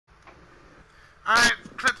Alright,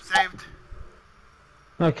 clip saved.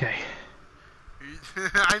 Okay.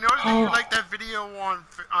 I noticed that you liked that video on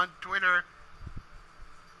Twitter.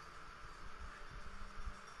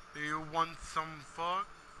 Do you want some fuck?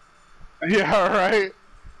 Yeah, right.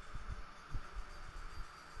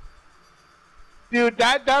 Dude,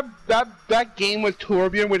 that game with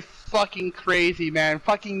Torbjorn was fucking crazy, man.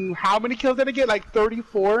 Fucking, how many kills did I get? Like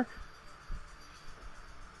 34?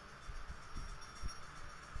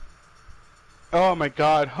 Oh my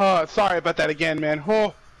god. Oh, sorry about that again, man.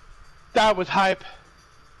 Oh, that was hype.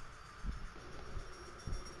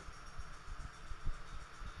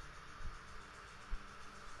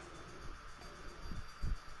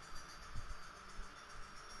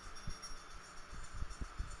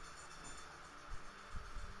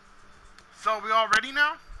 So we all ready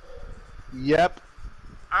now? Yep.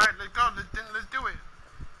 Alright, let's go. Let's do it.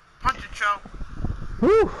 Punch it, Cho.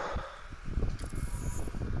 Whew.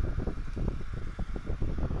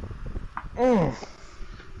 Oh.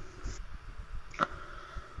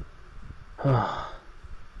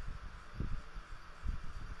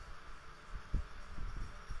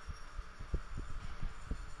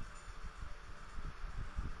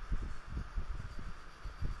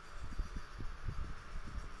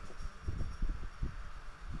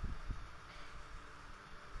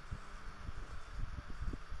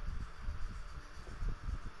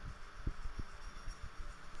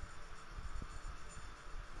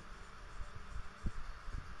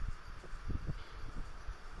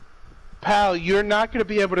 Pal, you're not gonna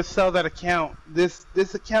be able to sell that account. This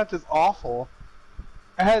account is awful.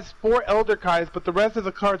 It has 4 Elder Kais, but the rest of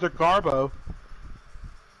the cards are Garbo.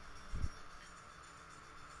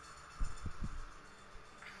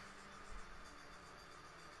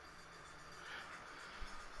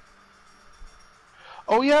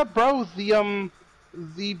 Oh yeah, bro, the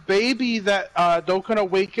baby that Dokkan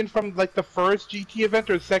awakened from like the first GT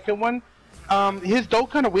event or the second one, his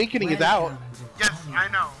Dokkan awakening is out. Yes, I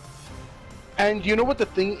know. And you know what the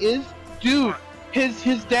thing is? Dude,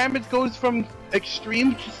 his damage goes from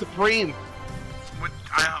extreme to supreme.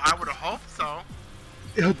 I would have hoped so.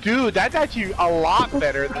 Dude, that's actually a lot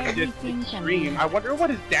better than just extreme. I wonder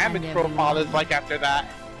what his damage profile is like after that.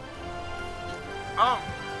 Oh.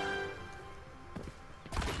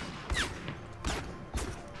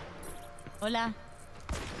 Hola.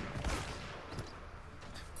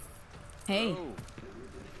 Hey. Oh.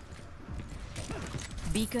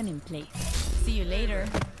 Beacon in place. See you later.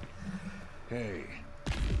 Hey.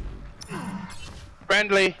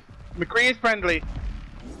 Friendly. McCree is friendly.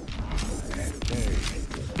 Hey.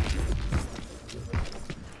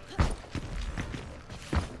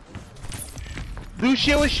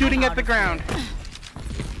 Lucio is shooting at the ground.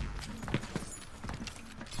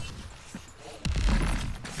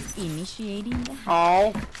 Initiating the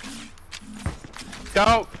Oh.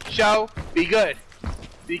 Don't show. Be good.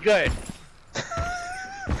 Be good.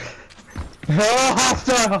 Oh,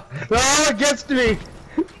 hostile! Oh, it gets to me!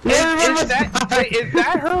 Is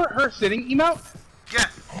that her sitting emote?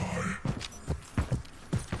 Yes.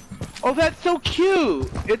 Oh, that's so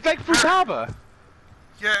cute. It's like Futaba.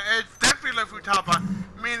 Yeah, it's definitely like Futaba.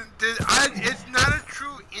 I mean, it's not a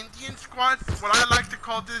true Indian squad. What I like to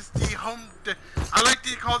call this I like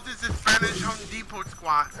to call this the Spanish Home Depot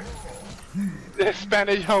squad. The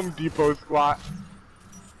Spanish Home Depot squad.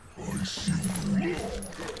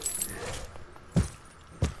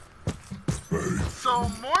 So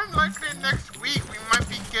more than likely next week we might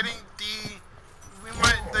be getting the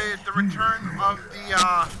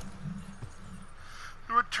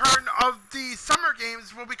return of the summer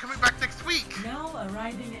games will be coming back next week. Now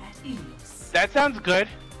arriving at Ilios. That sounds good.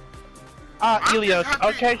 I'm Ilios. just happy,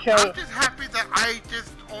 Okay, so I'm just happy that I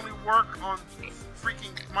just only work on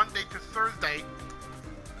freaking Monday to Thursday,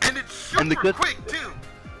 and it's super quick too.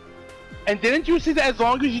 And didn't you see that as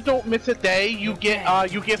long as you don't miss a day, you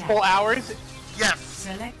get full hours? Yes.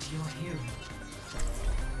 Select your hero.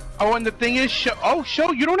 Oh, and the thing is,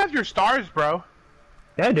 Show, you don't have your stars, bro.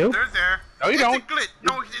 Yeah, I do. They're there. No, you don't. Glitch.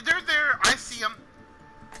 No, they're there. I see them.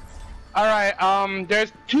 All right.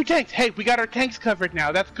 There's 2 tanks. Hey, we got our tanks covered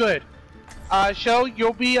now. That's good. Show,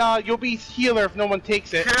 you'll be healer if no one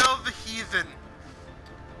takes it. Kill the heathen.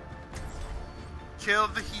 Kill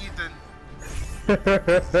the heathen.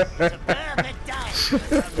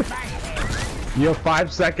 You have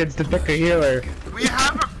 5 seconds to pick a healer. We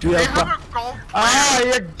have a gold player. Ah,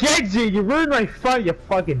 you Genji! You ruined my fun, you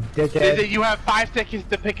fucking dickhead. You have 5 seconds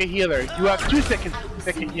to pick a healer. You have 2 seconds to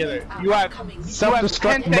pick a healer. You have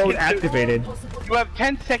Self-destruct mode activated. You have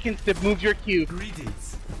 10 seconds to move your cube.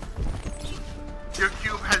 Greetings. Your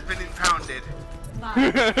cube has been impounded.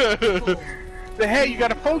 Hey, you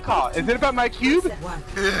got a phone call. Is it about my cube? Yeah,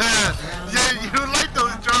 you like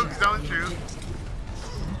those jokes, don't you?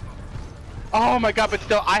 Oh my god, but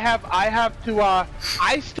still, I have to,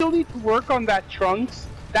 I still need to work on that Trunks.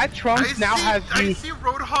 That Trunks now has I the... see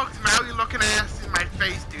Roadhog's Maui looking ass in my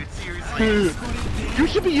face, dude, seriously. Dude, you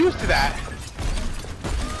should be used to that.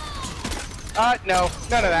 No,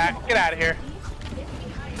 none of that. Get out of here.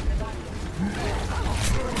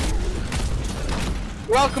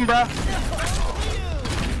 Welcome, bro.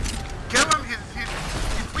 Kill him, he's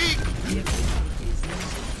weak.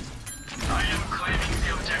 I am claiming the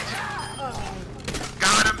objective.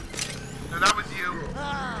 Got him. No, that was you.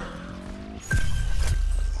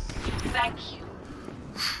 Thank you.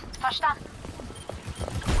 Verstanden.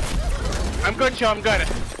 I'm good, Joe. I'm good.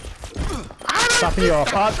 Stopping you off.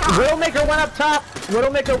 Widowmaker went up top.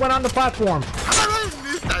 Widowmaker went on the platform. How did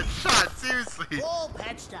I miss that shot? Seriously. All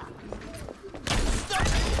patched up.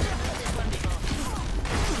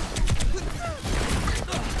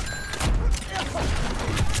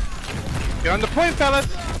 You're on the point, fellas.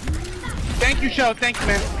 Thank you, Joe. Thank you,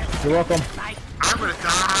 man. You're welcome. I'm gonna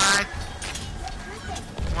die.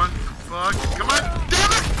 One fuck. Come on.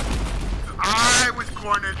 Damn it! I was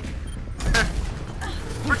cornered.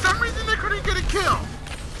 For some reason, they couldn't get a kill.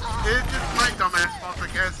 It's just my dumbass fault, I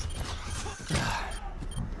guess.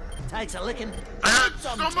 Takes a licking. I had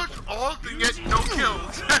so much ult and yet no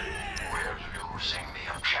kills. We're losing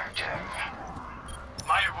the objective.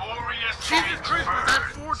 My warriors. Jesus Christ, was that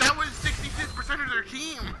four? That was 66% of their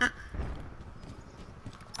team.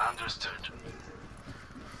 Understood.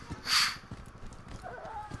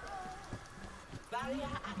 Barrier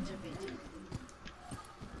activated.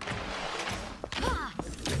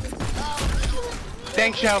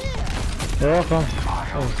 Thanks, Joe. You're welcome.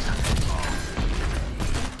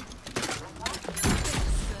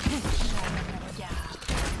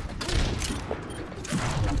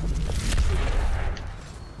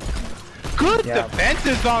 Good Yeah.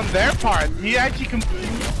 defenses on their part. He actually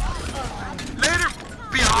Later,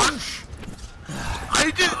 biatch.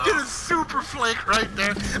 I just did a super flick right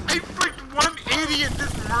there. I flicked 180 and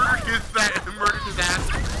just murdered his ass.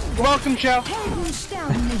 Welcome, Joe.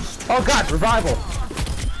 Oh god, revival.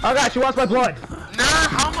 Oh god, she wants my blood. Nah,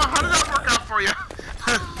 how did that work out for you?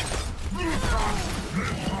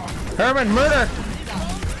 Herman, murder.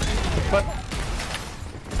 But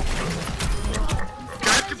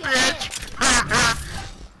Gotcha, bitch.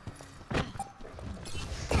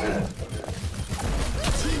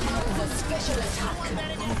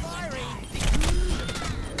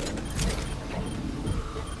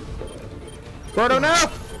 Gordo, no. I'm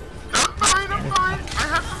fine. I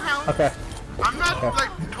have some health. Okay. I'm not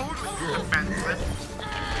like totally defenseless.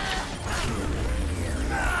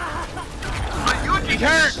 But you He's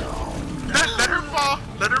hurt. Let her fall.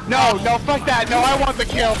 Let her fall. No, fuck that. No, I want the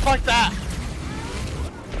kill. Fuck that.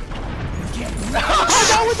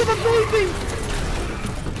 That was amazing.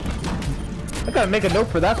 I gotta make a note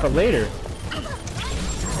for that for later.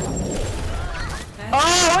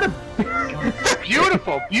 Oh, what a...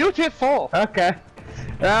 Beautiful, beautiful. Okay.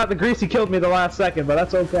 The greasy killed me the last second, but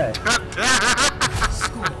that's okay. That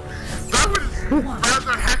was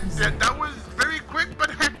rather hectic. That was very quick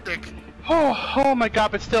but hectic. Oh my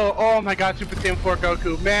god, but still, oh my god, Super Saiyan 4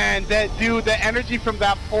 Goku. Man, that dude, the energy from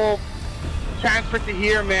that full transfer to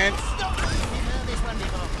here, man.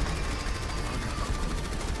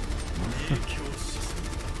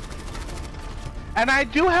 And I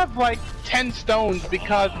do have like 10 stones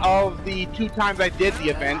because of the 2 times I did the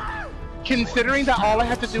event. Considering that all I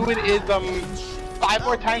have to do it is 5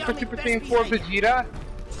 more times for Super Saiyan 4 Vegeta,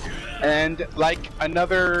 and like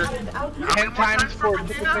another 10 times for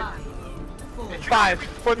Super Saiyan 5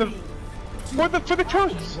 for the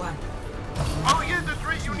trunks. Oh yeah, that's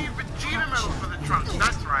right. You need Vegeta medals for the trunks.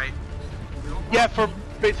 That's right. Yeah, for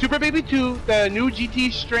Super Baby 2, the new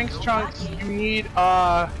GT Strength trunks, you need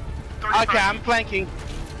okay, I'm flanking.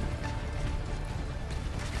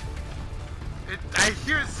 I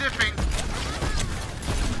hear zipping.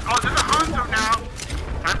 Oh, there's a Hanzo now.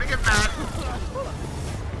 Time to get mad.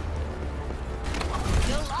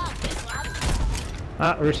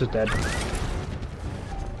 Ah, Ursa's dead.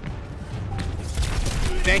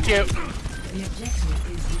 Thank you. The objective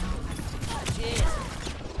is now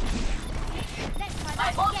My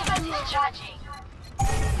ultimate is charging.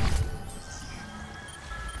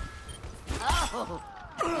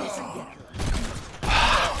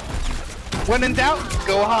 When in doubt,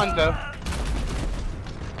 go Hanzo.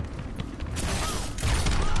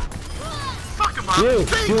 Fuck him up.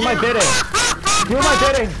 Do my bidding. Do my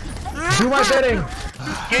bidding. Do my bidding.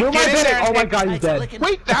 Do my Get in bidding. there. Oh my god, he's dead.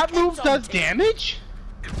 Wait, that move does damage?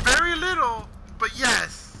 Very little. but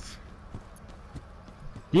yes.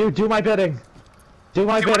 You do my bidding. Do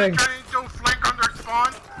my bidding. You wanna try and go flank on their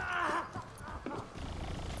spawn?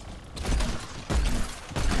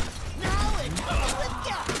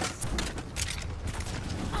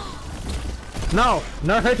 No,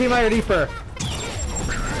 not hurting my Reaper.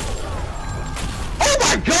 Oh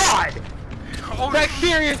my god! Like,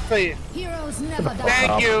 seriously! Heroes never die.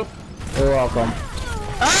 Thank you! You're welcome.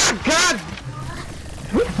 Ah, god!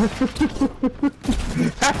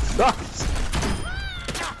 That sucks.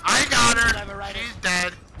 I got her. She's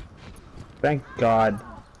dead. Thank god.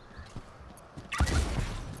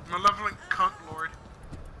 Malevolent cunt lord.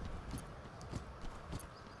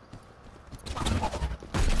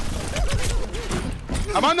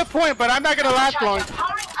 I'm on the point, but I'm not gonna last long.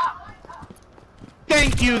 Powering up.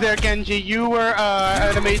 Thank you there, Genji. You were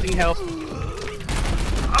an amazing help.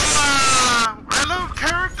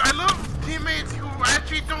 I love teammates who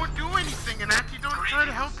actually don't do anything and actually don't try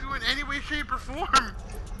to help you in any way, shape, or form.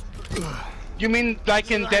 You mean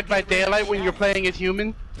like in Dead by Daylight when you're playing as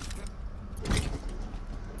human?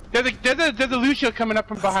 There's a Lucio coming up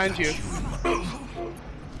from behind you. Careful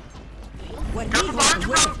behind you,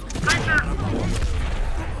 bro! Tracer!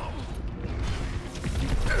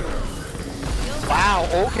 Wow,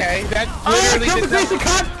 okay. That's Oh, literally kill the the greasy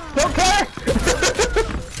cunt! Don't care!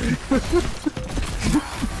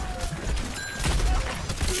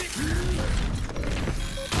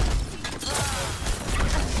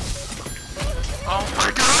 Oh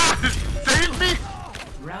my god! Save me!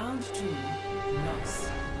 Round 2, loss.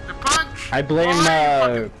 The punch! I blame, Oh,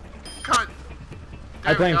 you fucking cunt. I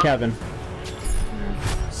There we blame go. Kevin.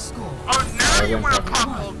 Score. Oh, now you wanna 1-1.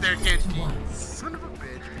 pop ult there, Genji. Son of a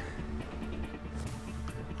bitch.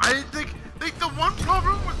 I think the one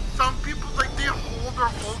problem with some people, like, they hold their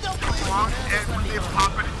ult too long, and when they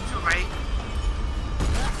pop it, it's too late.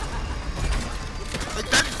 Like,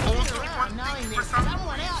 that's also one thing for some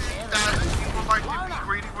reason that people like to be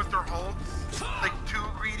greedy with their ults. Like, too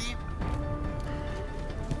greedy.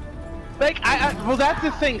 Like, well, that's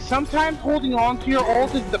the thing. Sometimes holding on to your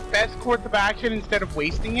ult is the best course of action instead of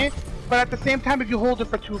wasting it. But at the same time, if you hold it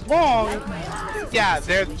for too long, yeah,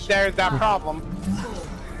 there's that problem.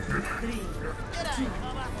 3, 2,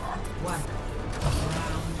 1. Round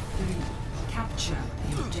 3. Capture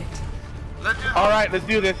the objective. All right, let's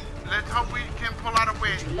do this. Let's hope we can pull out a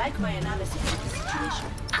win. Like my analysis of the situation.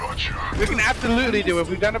 Gotcha. We can absolutely do it.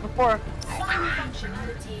 We've done it before. Some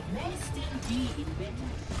functionality may still be invented.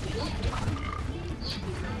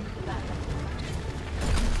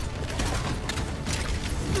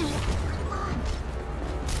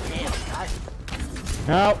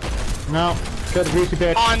 No, no. Kill the greasy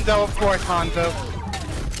bitch. Hanzo, of course, Hanzo.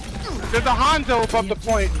 There's a Hanzo above the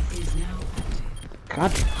point. Is now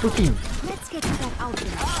God freaking Let's get that out there.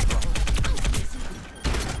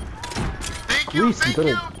 Thank you, greasy thank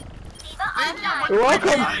little. you. Thank you. You're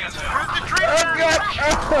welcome. Where's the tracer?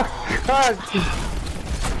 Oh god!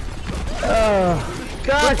 Oh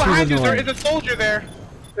god! Look behind you, she's there annoying. is a soldier there.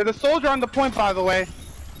 There's a soldier on the point, by the way.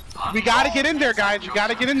 We gotta get in there, guys. You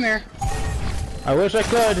gotta get in there. I wish I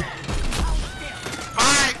could.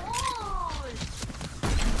 Bye.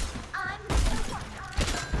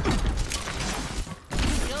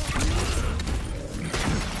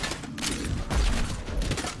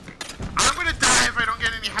 I'm gonna die if I don't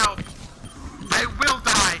get any help. I will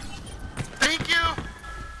die. Thank you.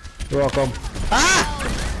 You're welcome. Ah!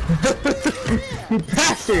 You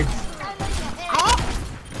bastards! Cool.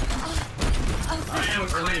 I am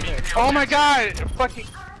claiming the Oh my god! Fucking.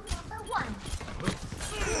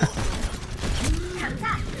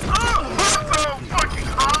 Oh, Hanzo, fucking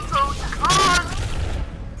Hanzo, come!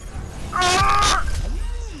 Ah!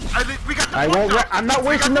 I think we got the I point. won't. though. I'm not We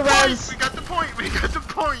wasting the got point. res. We got the point. We got the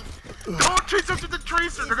point. Don't chase after the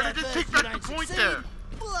tracer. They're gonna just take back the point there.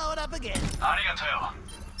 Blow it up again. Arigato.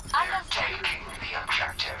 Understood. Taking the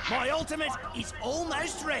objective. My ultimate is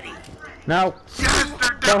almost ready. No. Yes,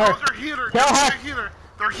 they're Kill dead. her. They're healer. Kill They're her. healer.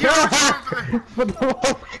 They're Kill healer. her! For the love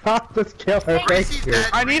of God, just kill her. Gracie's Thank you. dead.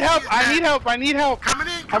 I need help! I need help! I need help! Coming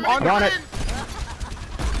in. Coming I'm in. on Coming it. in.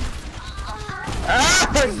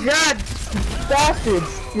 Oh God!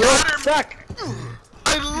 Bastards! You Got him. suck!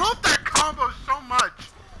 I love that combo so much.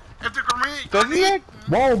 If the grenade. Doesn't it?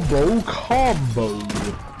 Wombo combo.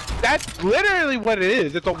 That's literally what it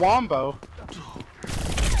is. It's a wombo.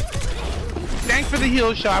 Thanks for the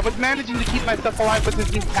heal shot. I was managing to keep myself alive with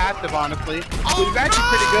this new passive, honestly. It was actually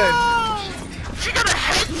pretty good. She got a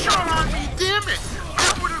headshot on me, damn it!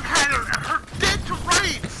 I would have had her dead to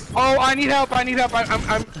rights! Oh, I need help! I need help! I'm.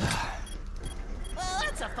 Well,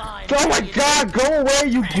 that's a fine. Oh my God! Go away,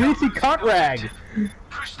 you greasy cunt rag!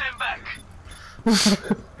 Push them back.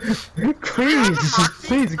 Please,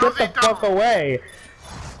 please get the fuck away.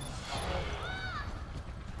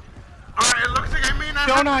 Alright, it looks like I may not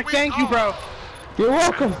Jonah, have to waste thank you, all. bro. You're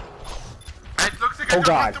welcome. It looks like I Oh, don't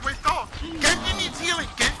God. have to waste all. Genji needs healing.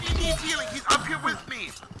 Genji needs healing. He's up here with me.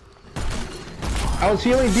 I was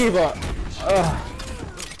healing Diva. Ugh.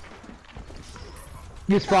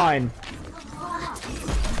 He's fine.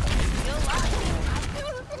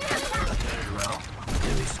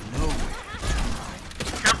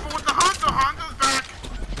 Careful with the Hanzo. Hanzo's back.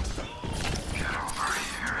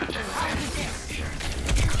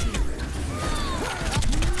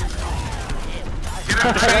 Get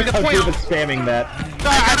up there. The point. David's spamming that.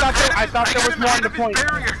 Sorry, I thought there was more on the point. I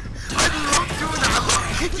love doing that. I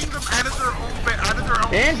love kicking them out of their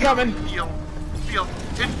own Incoming. field.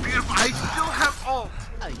 It's beautiful. I still have ult.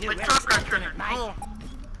 Like shotgun trigger. Cool.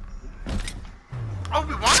 Oh,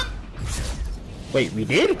 we won? Wait, we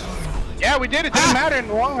did? Yeah, we did. It didn't matter in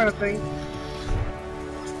the long run of things.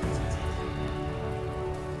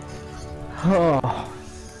 Oh,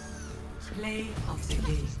 Play of the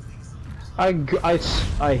game. I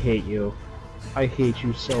hate you. I hate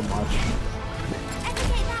you so much.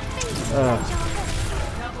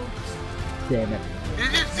 Damn it.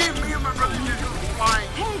 Did you see me and my brother just go flying?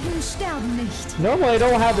 Helden sterben nicht. Normally I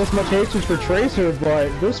don't have this much hatred for Tracer, but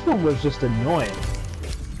this one was just annoying.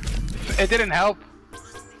 It didn't help.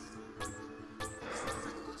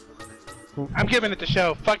 I'm giving it the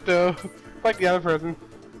show. Fuck the other person.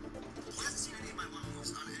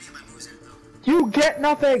 You get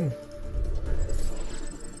nothing!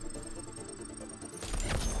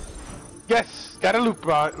 Yes, got a loot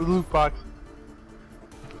box.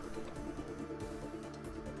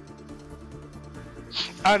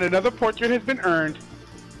 And another portrait has been earned.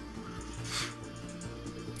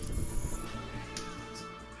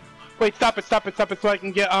 Wait, stop it, so I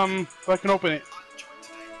can get, so I can open it.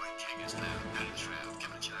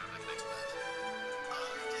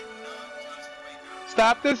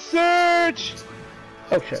 Stop the search!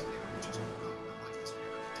 Oh shit.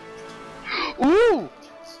 Ooh!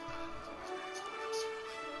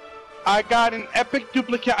 I got an epic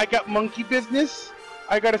duplicate. I got Monkey Business.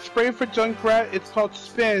 I got a spray for Junkrat. It's called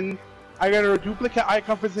Spin. I got a duplicate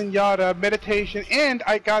icon for Zenyatta, Meditation, and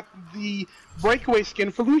I got the Breakaway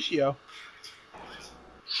skin for Lucio.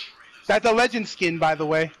 That's a legend skin, by the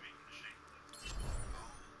way.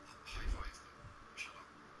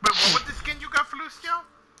 But what was the skin you got for Lucio?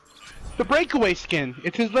 The Breakaway skin.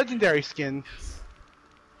 It's his legendary skin.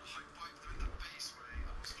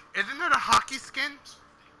 Isn't it a hockey skin?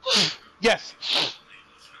 Yes.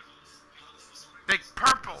 Like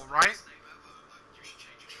purple, right?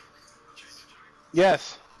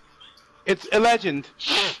 Yes. It's a legend.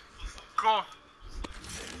 Cool.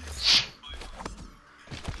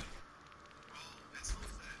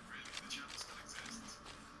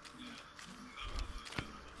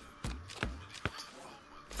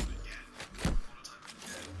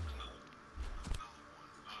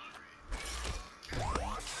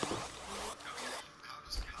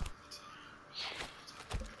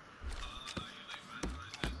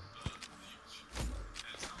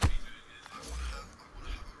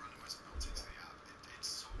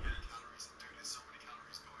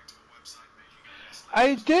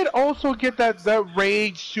 I did also get that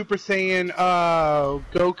Rage Super Saiyan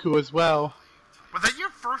Goku as well. Was that your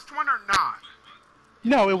first one or not?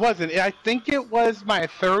 No, it wasn't. I think it was my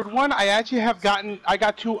third one. I actually I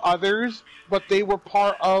got two others, but they were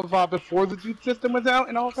part of before the Dupe system was out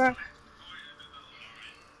and all that.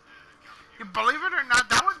 You believe it or not,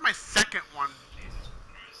 that was my second one.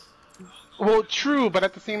 Well, true, but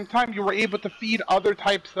at the same time, you were able to feed other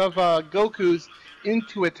types of Gokus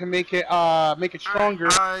into it to make it stronger.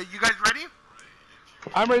 You guys ready?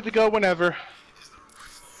 I'm ready to go whenever.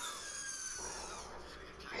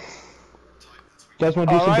 You guys want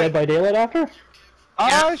to do some Dead by Daylight after?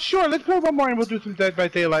 Sure. Let's play one more and we'll do some Dead by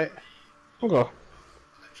Daylight. Okay.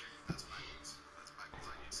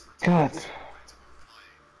 God.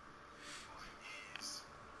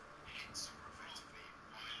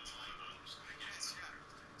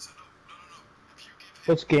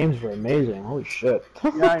 Those games were amazing. Holy shit.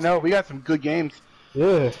 Yeah, I know. We got some good games.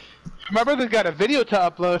 Yeah. My brother's got a video to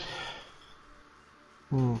upload.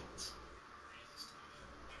 Hmm.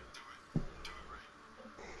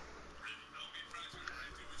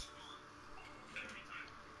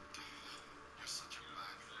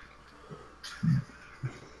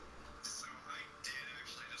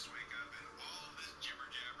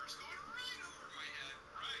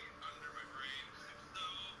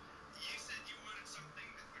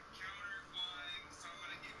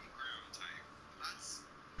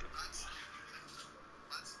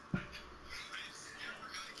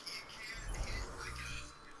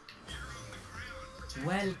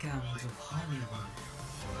 Welcome to Hollywood.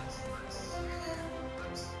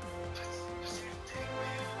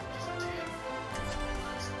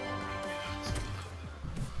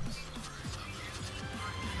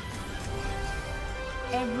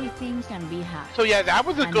 Everything can be hacked. So yeah, that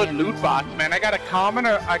was a And good loot everyone- box, man. I got a common,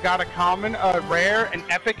 a rare, an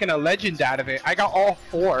epic, and a legend out of it. I got all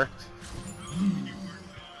 4.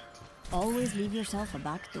 Always leave yourself a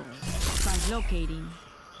back door. Translocating.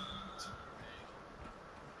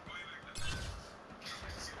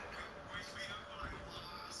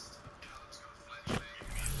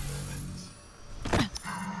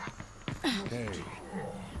 Hey.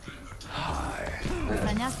 ¿Me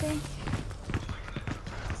extrañaste?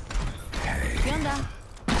 ¿Qué onda?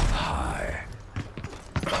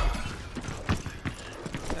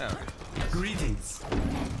 Greetings.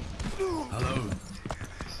 Hello.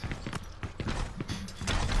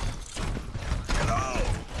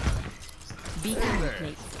 Beacon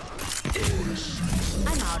replaced.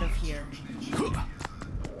 I'm out of here.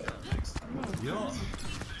 Yo.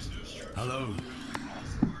 Hello.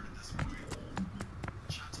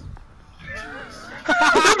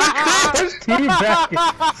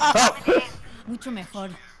 Teabag. Mucho mejor.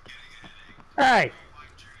 Hey.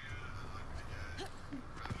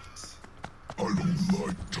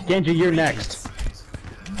 Genji, you're next.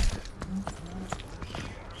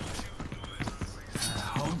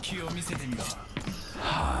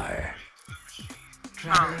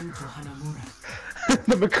 Traveling to Hanamura.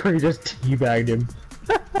 The McCree just teabagged him.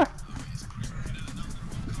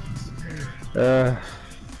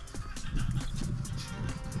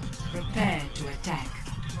 Prepare to attack.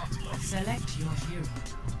 Select your hero.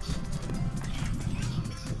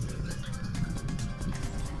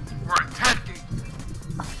 We're attacking.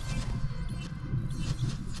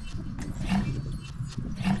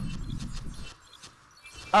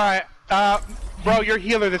 Alright, bro, you're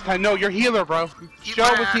healer this time. No, you're healer, bro. Keep Joe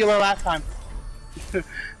my was ass. healer last time.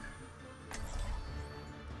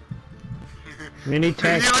 We need You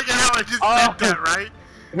tanks. like how I just Oh. said that, right?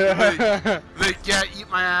 Like, yeah, eat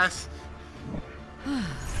my ass.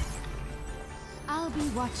 I'll be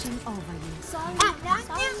watching over you. Sorry. Wait, weren't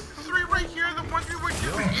sorry. these 3 right here the ones we were just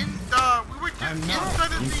in the, we were just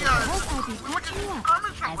inside of the, Hope I'll be we were just picking you up,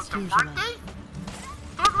 skirmish room as with them, usual. weren't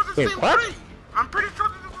they? Those were the Wait, same what? 3. I'm pretty sure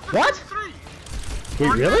that was the What? same 3.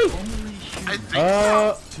 Wait, really? I think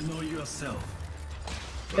so. To know yourself.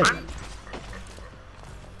 I'm-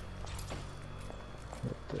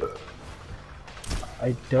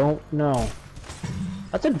 I don't know.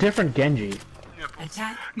 That's a different Genji.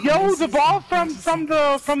 Attack. Yo, the ball from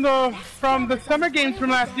the summer games from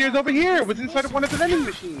last year is over here. It was inside of one of the vending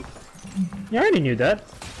machines. You already knew that.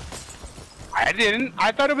 I didn't.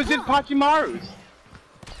 I thought it was in Pachimaru's.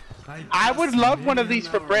 I would love one of these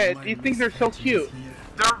for bread. These things are so cute.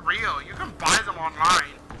 They're real. You can buy them online.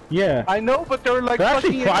 Yeah. I know, but they're like There are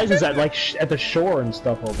actually fucking prizes at expensive. like at the shore and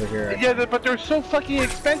stuff over here. Yeah, but they're so fucking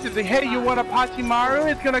expensive. Like, hey, you want a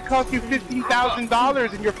Pachimaru? It's gonna cost you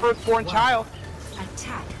 $15,000 and your firstborn child.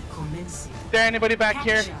 Attack commencing. Is there anybody back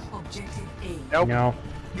here? Capture objective A. Nope. No.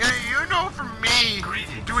 Yeah, you know from me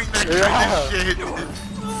doing that Yeah. kind of shit.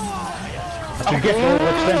 That's what you get for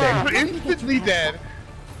overextending. Instantly dead.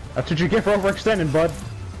 That's what you get for overextending, bud.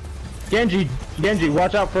 Genji,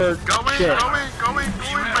 watch out for Go in, shit. go in,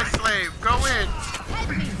 my slave. Go in.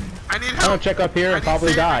 I need I'm help. gonna check up here I and need probably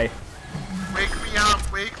saving. die.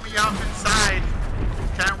 Wake me up inside.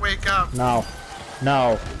 Can't wake up. No.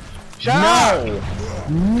 No. Shut up!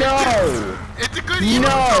 No! It's a good emo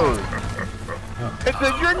No!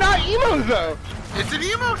 song. You're not emo though. It's an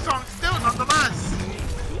emo song still, nonetheless.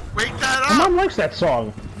 Wake that My mom up. likes that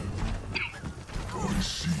song.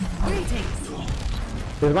 Greetings.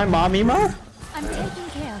 Is my mom emo? I'm taking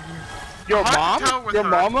care of you. Your Hard to tell mom? with Your her.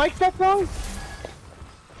 mom likes that song?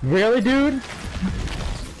 Really, dude?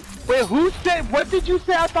 Wait, who said? What did you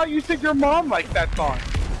say? I thought you said your mom liked that song.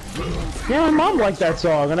 Yeah, my mom liked that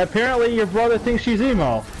song, and apparently your brother thinks she's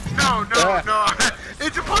emo. No.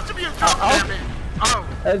 It's supposed to be a joke, damn it. Oh,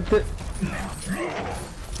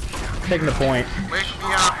 Taking the point. wake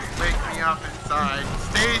me up inside.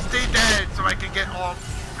 Stay dead so I can get all.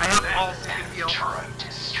 I have all to heal.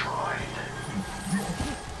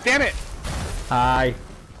 Damn it! Hi.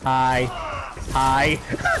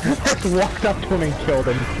 Just walked up to him and killed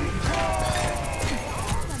him.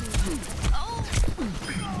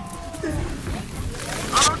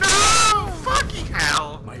 Oh no! Fucking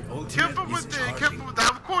hell! My ultimate Careful is with it, charging. careful with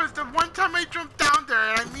that. Of course, the one time I jumped down there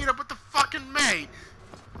and I meet up with the fucking May.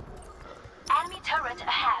 Enemy turret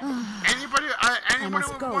ahead. Anybody must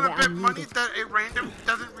would go want where to bet I'm money needed. that a random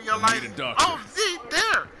doesn't realize? Need a doctor. Oh, see,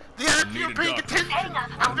 there! Yeah, if you're paying attention,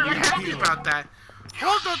 I'm very happy about that.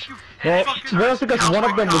 Hold up, you Well, fucking... that's because one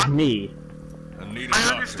of them was me. I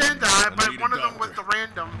understand that, but one of them was the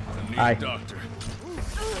random. Hi. Doctor.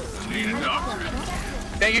 Need a doctor.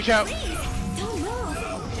 Thank you, Chow. Objective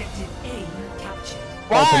A captured.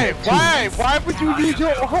 Why? Why? Why would you use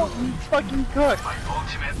your whole fucking cook? My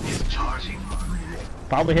ultimate is charging.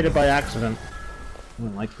 Probably hit it by accident.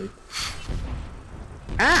 Unlikely.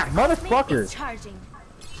 Ah, motherfucker! Charging.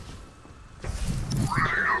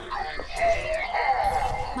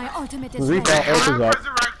 My ultimate is Reaper ready. opens up.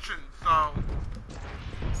 Resurrection, so...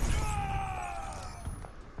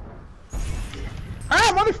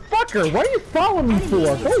 Ah, motherfucker! What are you following me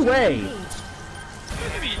for? Go away!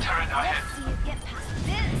 Enemy turret ahead.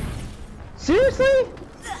 Seriously?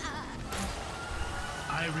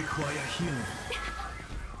 I require healing.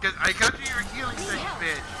 I got you your healing thing,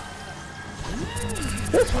 bitch.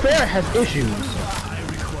 This fair has issues. I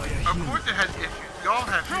require Of healing. course it has issues. Y'all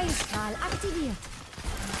have issues. Heilstrahl aktiviert.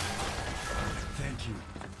 Thank you.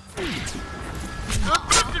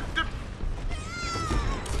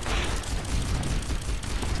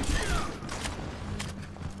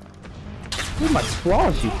 Ooh, my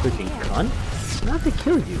claws, you freaking cunt. Not to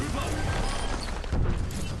kill you.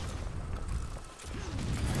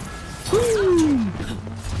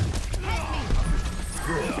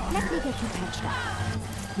 Let me get you patched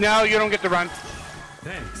up. No, you don't get to run.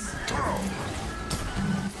 Thanks.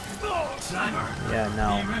 Yeah,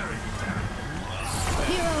 no.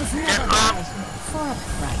 Heroes never die for a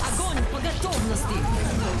price. Огонь по готовности.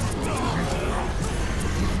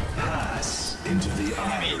 Pass into the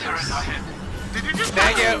Enemy eyes. turret ahead. Did you just...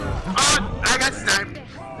 Thank you. Oh, I got sniped.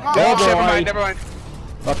 Oh, Oh, never boy. mind, never mind.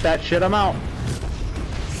 Fuck that shit, I'm out.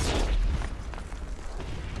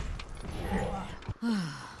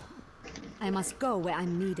 I must go where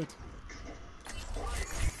I'm needed.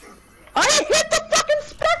 I hit the fucking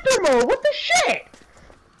Spectre mode! What the shit?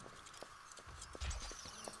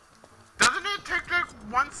 Doesn't it take like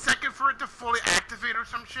 1 second for it to fully activate or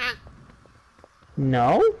some shit?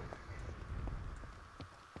 No?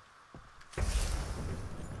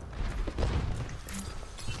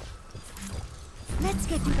 Let's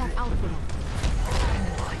get you back out there.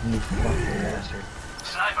 You fucking bastard.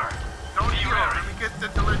 Sniper. Don't do that. Let me get the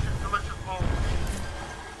delicious bowl.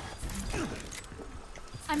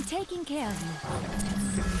 I'm taking care of you.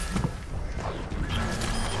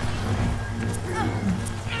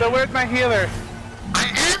 So where's my healer? I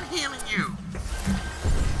am healing you.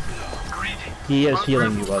 Greetings. He is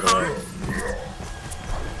healing you, by the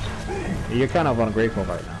way. You're kind of ungrateful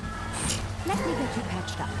right now. Let me get you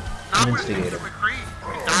patched up. Not with Instigator. McCree.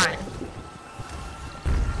 We die.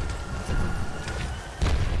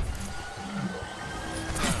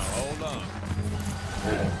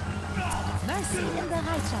 Mercy in the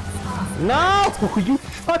Bereitschaft. No! You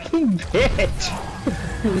fucking bitch!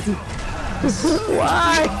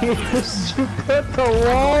 Why? You put the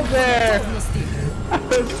wall there! I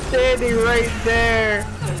was standing right there!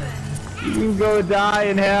 You can go die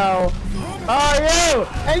in hell. Oh, you!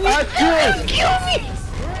 And you killed me!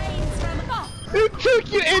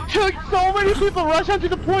 It took so many people. Rush onto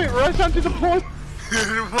the point. Rush onto the point.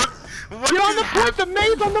 what Get on the just point. The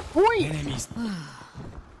maze on the point. Enemies.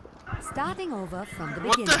 Starting over from the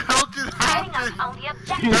What the beginning. hell just Heading happened? us on the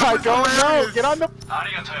objective. I don't know. hilarious.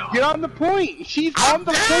 Get on the point. She's on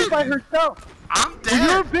the point by herself. I'm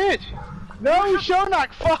Well, you're a dead. bitch. No,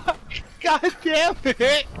 Shonak. Fuck. God damn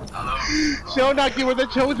it. Hello. Shonak, you were the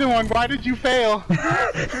chosen one. Why did you fail?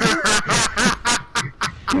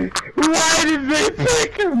 Why did they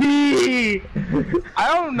pick me? I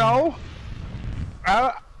don't know.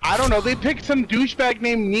 I don't know. They picked some douchebag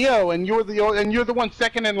named Neo, and you're the one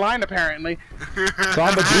second in line apparently. So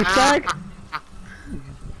I'm a douchebag?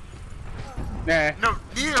 Nah. No,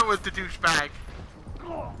 Neo was the douchebag.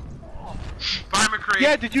 Bye, McCree.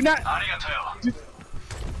 Yeah. Did you not? Arigato.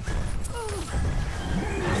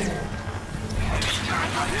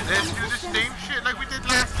 Let's do the same shit like we did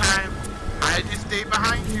last time. I just stay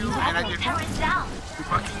behind you and I just Turret down.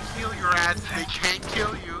 fucking kill your ass. They can't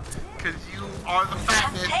kill you because you are the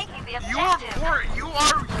fatness. taking the You are objective. poor. You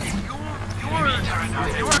are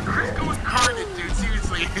Crisco incarnate, dude.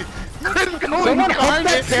 Seriously. Someone up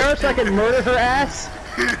that Sarah so I can murder her ass?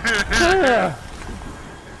 Yeah.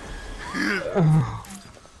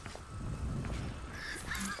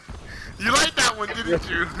 You like that one, didn't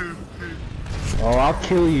you? Oh, I'll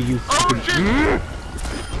kill you, you Oh fucking... shit!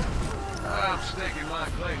 I'm staking my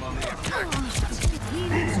claim on the objective.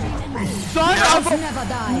 Son of a... Never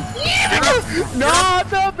die. Not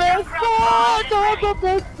the best part! Not the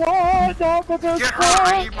best part! Not the best Get her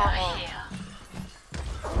part! aim all.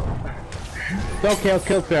 Kill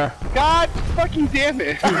fair. God fucking damn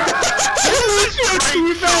it! This is a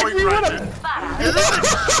great showing right now. This is a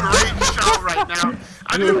great show right now.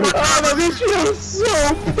 I mean, what time Oh, is this it? is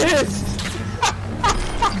so pissed!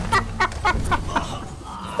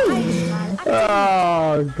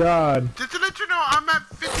 Oh, God. Just to let you know, I'm at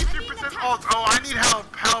 53% ult. Oh, I need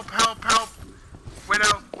help. Help.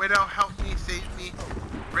 Widow, help me, save me.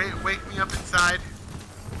 Wake me up inside.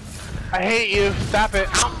 I hate you. Stop it.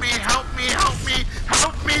 Help me.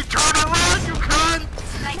 Turn around, you cunt.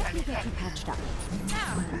 Let me get you patched up.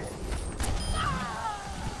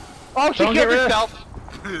 Oh, she Don't killed get rid of- herself.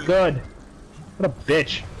 Good. What a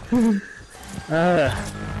bitch. I'm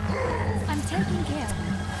taking care of you.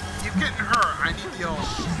 You're getting hurt. I need the ult.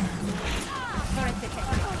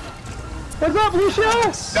 What's up, Lucio?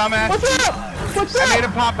 Dumbass. What's up? What's up? I made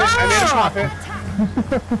him pop it.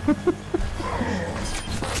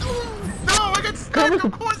 No, I got stabbed.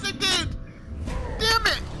 Of course I did. Damn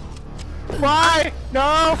it. Why?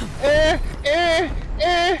 No.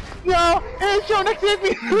 No. Show next hit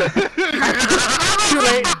me. Too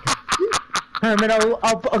late. Herman,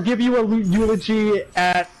 I'll give you a eulogy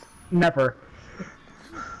at never.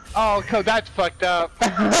 Oh, so that's fucked up.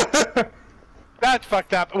 That's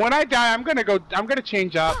fucked up. When I die, I'm gonna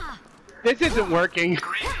change up. This isn't working.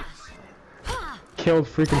 Killed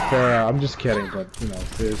freaking Farah. I'm just kidding, but you know,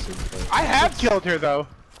 seriously. I have killed her though.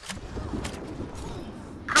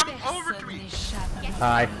 Come over to me.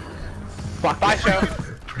 Hi. Fuck. Bye, show.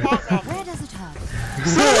 Where does it hurt?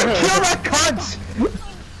 Farah, kill that cunt!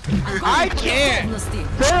 I can't.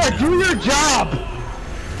 Farah, do your job!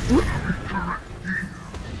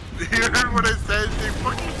 You heard what I said? They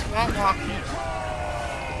fucking swat walk me.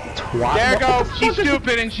 Twat. There What go. the She's fuck is-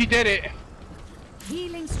 stupid and she did it.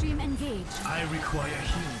 Healing stream engaged. I require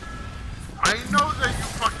healing. I know that you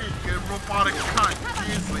fucking robotic cunt.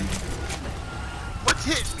 Seriously. What's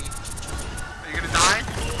hitting me? Are you gonna die?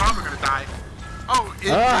 You're probably gonna die. Oh,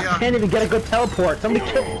 it's I can't even get a good teleport. Somebody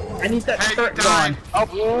kill me. I need that Hey, turret you died. gone.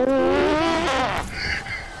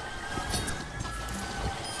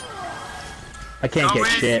 I can't get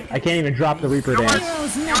wait. shit. I can't even drop the Reaper You know what? dance.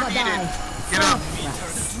 Heroes You never don't need die. it. Get up.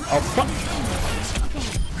 Oh fuck!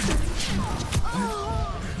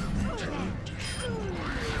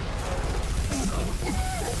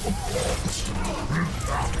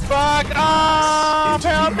 Fuck off!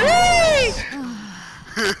 Help me!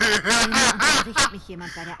 Erwischt mich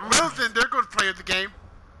jemand bei der Arbeit. Wilson, they're good players of the game.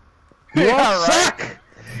 You all Yeah, right. suck!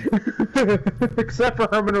 Except for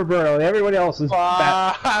Herman Roberto. Everybody else is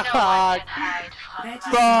bad. Fuck! Hide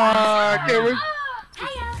from Fuck! It was.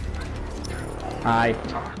 Hi.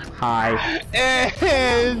 Hi.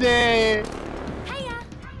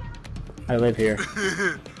 I live here.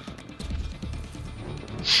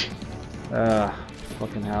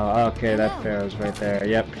 Fucking hell. Okay, that Pharaoh's right there.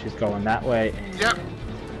 Yep, she's going that way. Yep.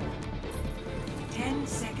 10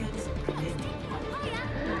 seconds remaining.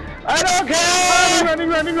 I don't care! Running.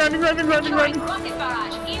 rocket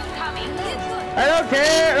barrage incoming. I don't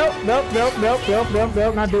care! Nope.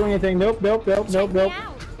 Not doing anything. Nope. Yeah,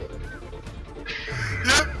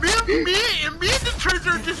 me and the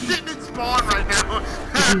treasure are just sitting in spawn right now.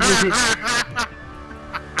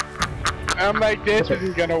 I'm like, this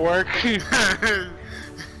isn't gonna work.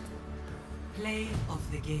 Play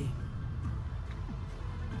of the game.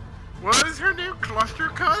 What is her name? Cluster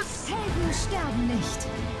Cuss? Helden sterben nicht.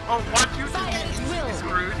 Oh, watch you just get instantly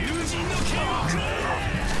screwed.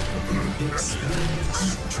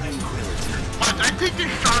 Watch, I think they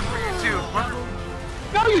shot for you too.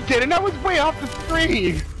 No, you didn't. I was way off the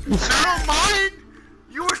screen. Never mind.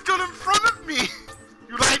 You were still in front of me.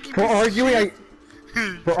 You like For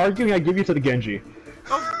arguing, I give you to the Genji.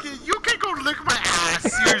 Okay, you can go lick my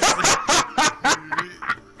ass. Seriously.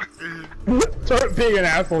 Start being an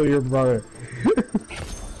asshole to your brother.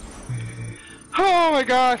 Oh my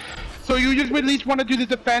god. So you just at least want to do the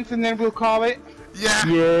defense and then we'll call it? Yeah.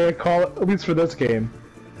 Yeah, call it, at least for this game.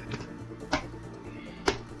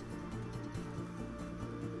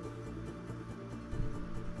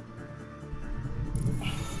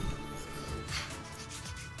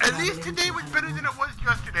 At least today was better than it was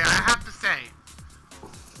yesterday, I have to say.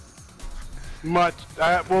 Much.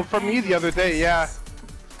 Well, for me the other day, yeah.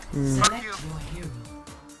 Fuck you. Your hero.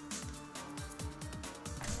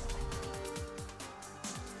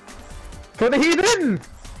 For the heathen!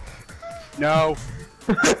 No.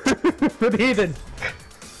 For the heathen!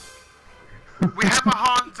 We have a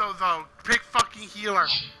Hanzo though. Pick fucking healer.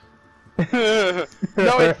 No,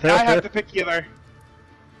 I have to pick healer.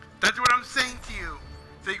 That's what I'm saying to you.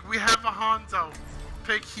 Like, we have a Hanzo.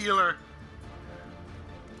 Pick healer.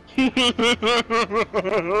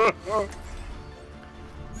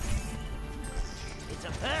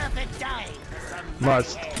 Perfect day.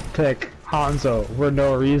 Must pick Hanzo for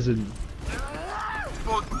no reason.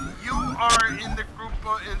 Well, you are in the group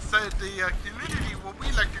inside the community what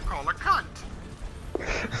we like to call a cunt.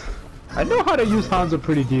 I know how to use Hanzo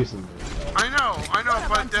pretty decently. I know,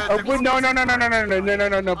 but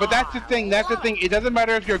No. But that's the thing. That's the thing. It doesn't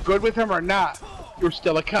matter if you're good with him or not. You're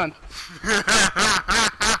still a cunt.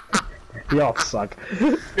 Y'all suck.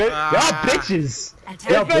 Y'all bitches.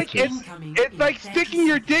 It's like sticking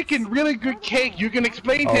your dick in really good cake. You can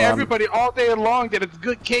explain to everybody all day long that it's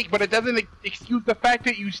good cake, but it doesn't excuse the fact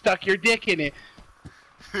that you stuck your dick in it.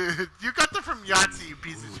 You got that from Yahtzee, you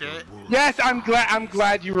piece of shit. Yes, I'm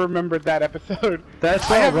glad you remember that episode. That's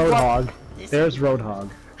Roadhog. There's Roadhog.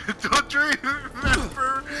 Don't you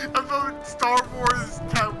remember about Star Wars,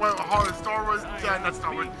 not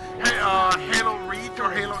Star Wars, Halo Reach or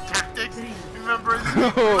Halo Tactics? Remember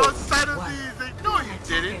outside of these? Like, no, you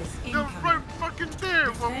didn't. They're right fucking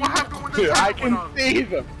there. Well, what happened when the timer went off? I can see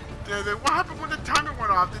them. What happened when the timer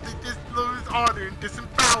went off? Did they just lose honor and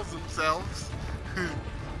disembowel themselves?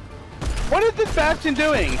 What is this Bastion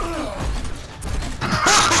doing?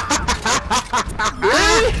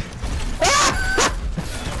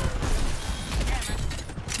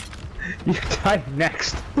 You die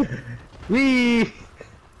next. Wee.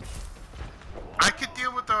 I could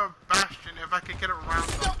deal with the Bastion if I could get around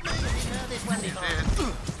those things.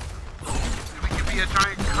 We could be a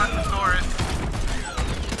giant Cuntosaurus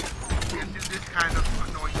and do this kind of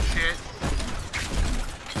annoying shit.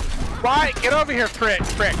 Why? Get over here, prick.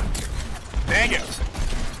 Dang it.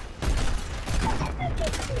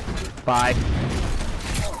 Bye.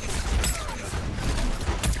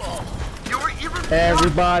 You're even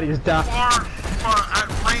Everybody's dying. far at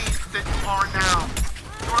range than you are now.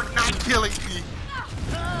 You're not killing me.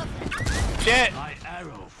 Shit. My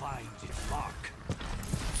arrow finds its mark.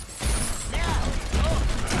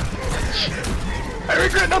 I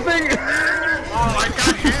regret nothing. Oh, I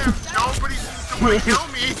got him. Nobody seems to want to kill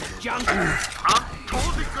me. I'm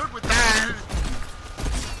totally good with that.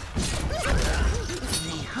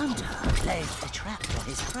 The hunter plays the trap for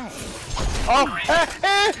his prey.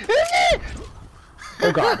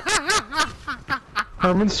 Oh god.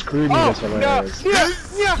 Herman screaming is hilarious.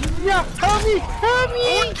 Yeah, help me!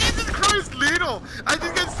 Oh, Jesus Christ, little! I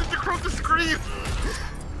think I sent the crow to scream.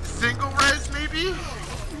 Single res, maybe?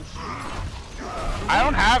 I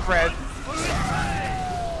don't have red.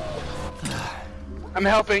 I'm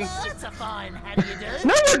helping. That's a fine. How do you do?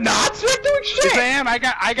 No, you're not. You're doing shit. Yes, I am.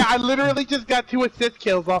 I literally just got 2 assist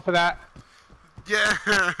kills off of that. Yeah.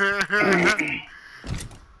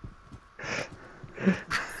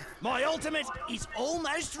 My ultimate is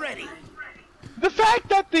almost ready. The fact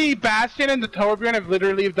that the Bastion and the Torbjorn have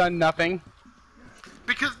literally done nothing.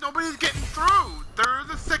 Because nobody's getting through. They're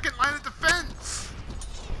the second line of defense.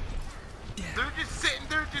 They're just sitting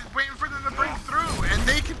there just waiting for them to break through. And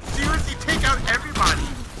they can seriously take out everybody.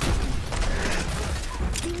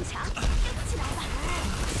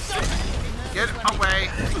 Get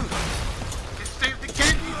away. Just save the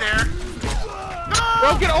Genji there. No!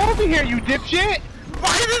 Well, get over here, you dipshit!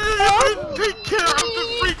 Why did it even take care of the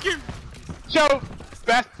freaking... So,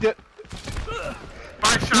 Bastion...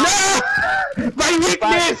 Bye, Sean. No! My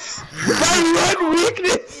weakness! My one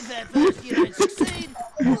weakness! If at first you don't succeed,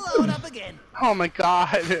 blow it up again. Oh my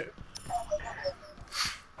god.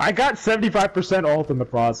 I got 75% ult in the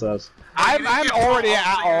process. I'm already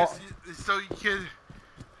at all. So you could...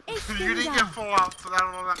 You didn't get full out, so that's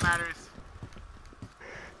all that matters.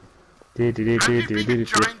 I'm just being a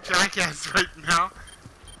giant jackass right now.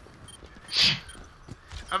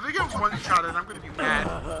 If I get one-shotted, I'm gonna be mad.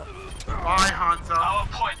 Bye, Hanzo. Our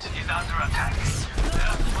point is under attack.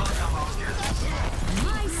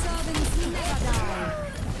 My servants never die.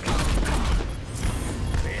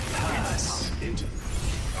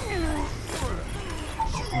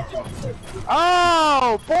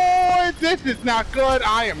 Oh boy, this is not good.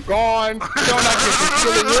 I am gone. Don't have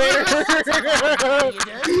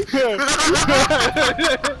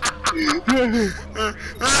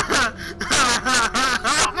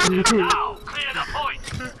Now, clear the point.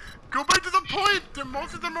 Go back to the point.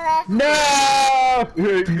 Most of them are off. No!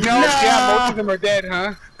 Yeah, most of them are dead,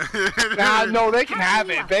 huh? Nah, no, they can have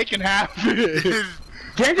it. They can have it.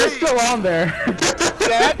 Genji's still on there.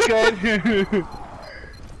 That's good.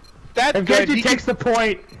 That's If good. Genji takes the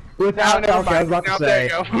point without never okay, I was mind. about to Now, there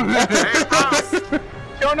say. you go.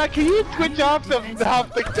 Jonah, can you switch off the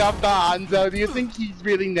Hanzo? Do you think he's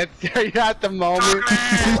really necessary at the moment?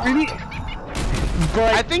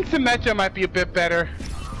 But I think Symmetra might be a bit better.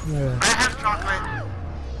 I have chocolate.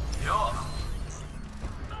 Yo.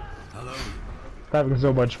 having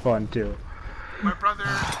so much fun too. My brother's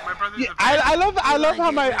Yeah, a I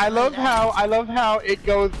love how it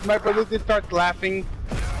goes. My brother just starts laughing,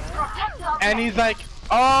 and he's like,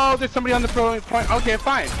 "Oh, there's somebody on the throwing point. Okay,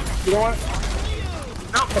 fine. You don't want."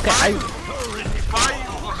 No, Okay,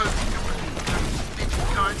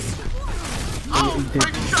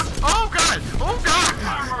 oh god! Oh god!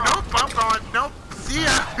 Nope, I'm gone. Nope. See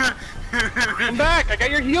ya. Come back! I got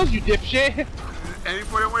your heels, you dipshit.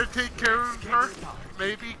 Anybody want to take care of her?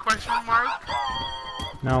 Maybe? Question mark.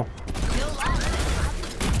 no.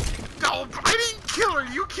 No, I didn't kill her.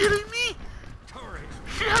 You kidding me?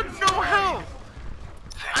 She had no health.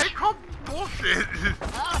 I call bullshit.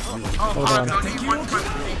 Oh, on. don't need one punch.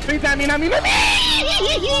 Think that mean I mean?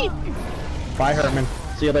 Bye, Herman.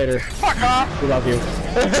 See you later. Fuck off! We love you.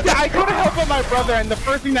 Yeah, I go to help out my brother, and the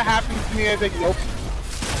first thing that happens to me is like, nope.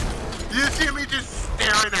 You see me just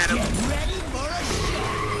staring at him.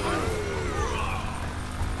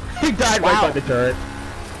 He died right by the turret.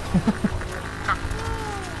 Come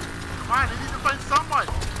on, I need to find someone.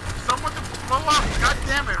 Someone to blow up. God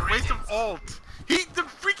damn it, waste of ult. The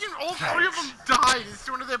freaking all three of them died as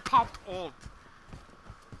soon as they popped ult.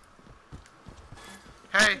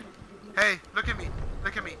 Hey, look at me.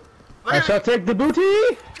 Look at me. Look I at shall me. take the booty.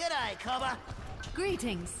 G'day, Cobber.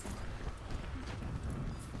 Greetings.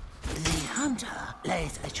 The hunter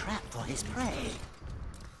lays a trap for his prey.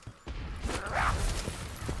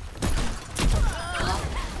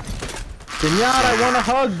 Senor, I wanna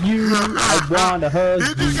hug you. I wanna hug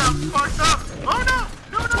He just got fucked up. Oh no!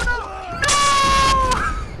 No!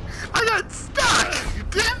 I got stuck.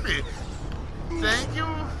 Damn it! Thank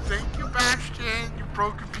you, Bastion. You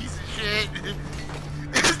broken piece of shit.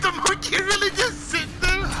 Is the monkey really just sitting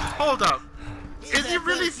there? Hold up. Is he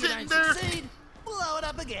really sitting there? Blow it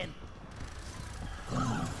up again.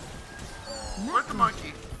 Where's the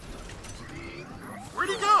monkey? Where'd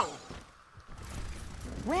he go?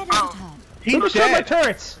 Where did it Oh. home? He's Who destroyed my dead.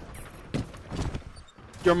 turrets?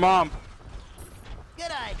 Your mom.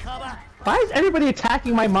 G'day, Cobber. Why is everybody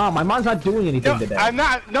attacking my mom? My mom's not doing anything No, today. I'm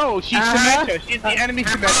not. No, she's Symmetra. She's the enemy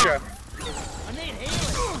Symmetra. I need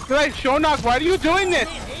healing. Right, Shonak, why are you doing this?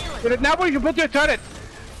 But now where you put your turret?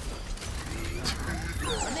 I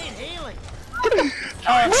need healing.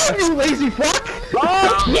 Move, you lazy fuck!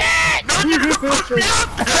 Oh, shit! No, you can push me out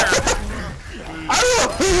there!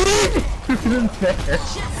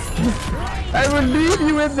 I will leave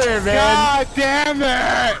you in there, man. God damn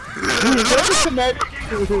it! Where's the Symmetra?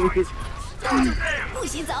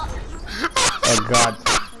 Oh god.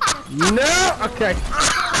 No! Okay.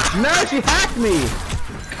 No, she hacked me!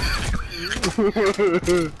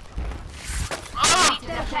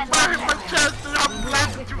 My chest and I'm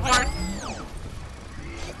laughing too hard.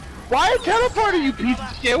 Why teleporter, you piece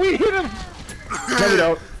of shit? We hit him! No, we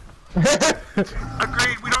don't.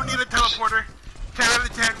 Agreed, we don't need a teleporter. 10 out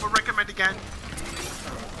of 10, we'll recommend again.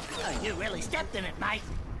 Oh, you really stepped in it, mate.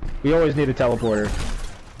 We always need a teleporter.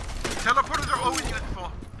 Teleporters are always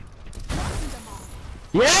useful.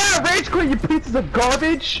 Yeah! Rage quit, you pieces of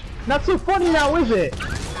garbage! Not so funny now, is it?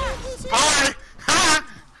 Bye! Ha!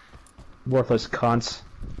 Worthless cunts.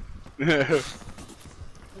 Can't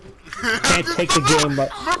take the game, but...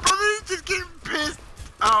 My brother is just getting pissed.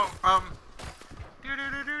 Oh, Oh,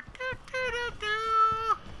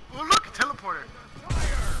 look, teleporter.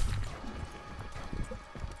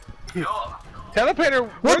 Teleporter,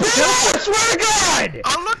 What where's the the hell? I teleporter? swear to God!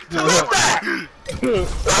 Oh, look, teleporter.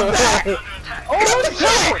 Oh, the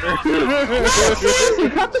teleporter! No, seriously,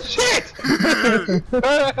 cut the shit!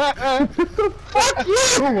 Fuck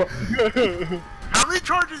you! How many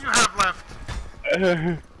charges you have left?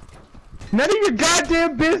 None of your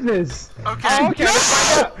goddamn business! Okay. Oh, okay, let's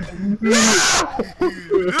find out.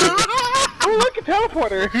 Oh, look, a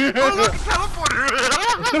teleporter! Oh, look, teleporter.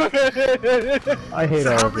 I hate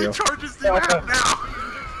So all how of many you. charges do you have now?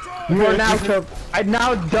 You are now Turp. I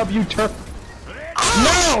now W Turp.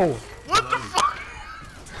 No! What the fuck?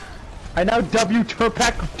 I now W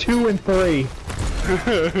Turpac 2 and 3. Oh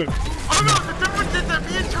no, the difference is that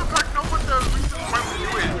me and Tupac know what the reason why we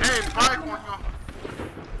do it. Hey, bye, Coño.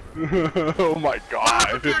 Oh my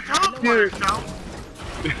god. Your teleporter, Shell.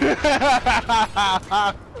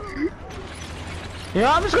 You know,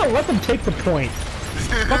 I'm just gonna let them take the point.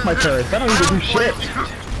 Fuck my turrets. I don't need to do shit.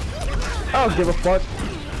 I don't give a fuck.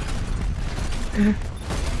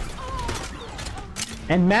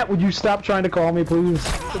 And Matt, would you stop trying to call me, please?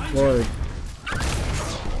 Good lord.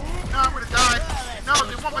 No, I'm gonna die. No,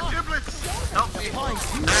 they want my giblets. Help me. Ow.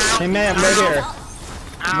 Hey, ma'am, right here. Ow.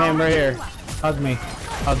 Ma'am, right here. Hug me.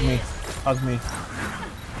 Hug me. Hug me.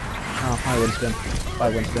 Oh, hi, Winston. Bye,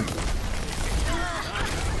 Winston.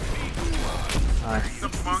 Hi. The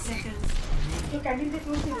monkey.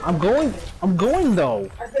 I'm going though.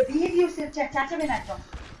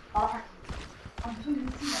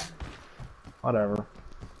 Whatever.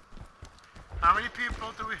 How many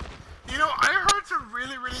people do we... You know, I heard some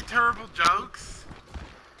really, really terrible jokes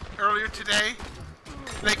earlier today.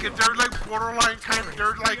 Like, they're like borderline kind of,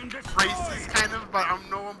 they're like racist kind of, but I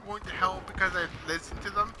know I'm going to hell because I listened to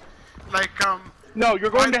them. Like, No, you're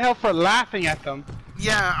going to hell for laughing at them.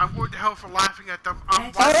 yeah, I'm going to hell for laughing at them. Oh,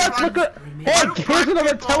 let's look at. Hey, here's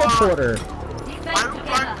another teleporter. Why do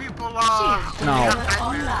black people, No. have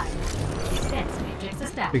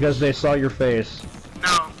nightmares? Because they saw your face.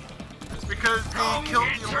 No. Because they killed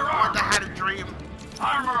the only one that had a dream.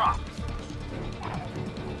 Armor up.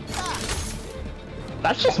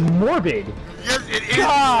 That's just morbid. Yes, it is.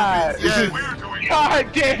 God! Yes.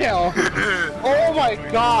 God damn! Oh my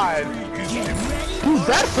god! Dude,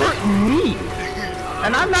 that hurt me.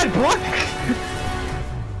 And I'm not black.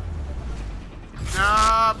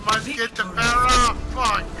 Nah, must get the Pharaoh.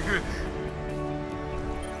 Fuck.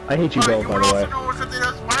 I hate you both, by the way. You know something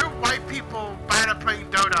else? Why are white people bad at playing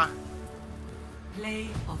Dota? Play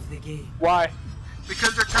of the game. Why?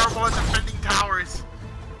 Because they're terrible at defending towers.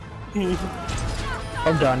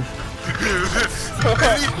 I'm done.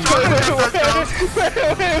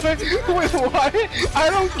 Wait, what? I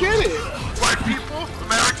don't get it! White people,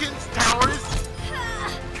 Americans, towers.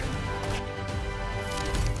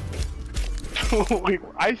 Wait,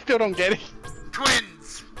 I still don't get it.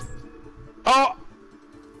 Twins. Oh!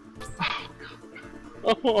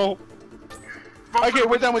 Oh. Okay,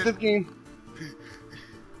 we're done with this game.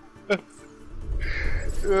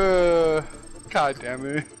 God damn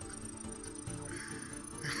it.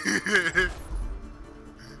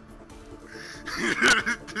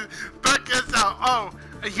 But guess out. Oh,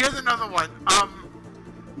 here's another one.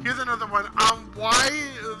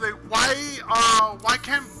 Why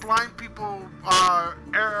can't blind people,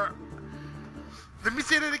 let me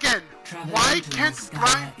say that again. Why can't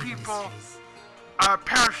blind people,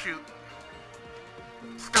 parachute?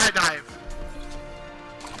 Skydive?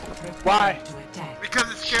 Why? Because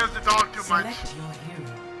it scares the dog too much.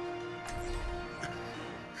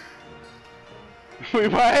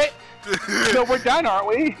 Wait, what? No, we're done, aren't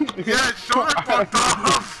we? Yeah, sure, fucked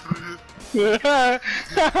off.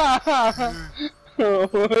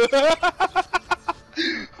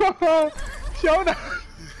 Shona!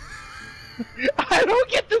 I don't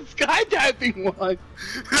get the skydiving one!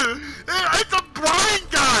 It's a blind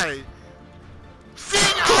guy!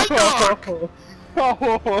 Seeing eye dog!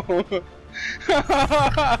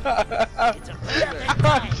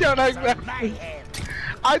 Shona,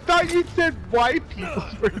 I thought you said white people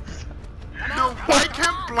first. No, why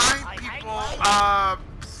can't blind people,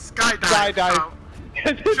 skydive?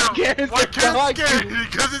 Because it scares the dog.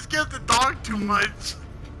 Because it scares the dog too much.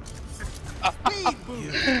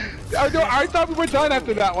 Oh, no, I thought we were done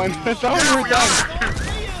after that one. I thought we were done.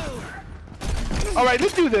 Alright,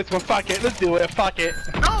 let's do this one. Fuck it. Let's do it. Fuck it.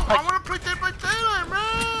 No, I want to play Dead by Daylight, man!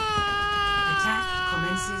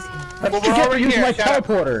 Let's forget to use my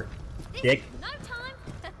teleporter. Dick.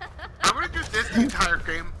 I'm gonna do this the entire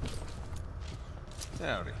game.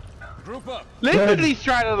 Howdy. Group up. Let's at least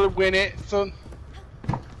try to win it. So.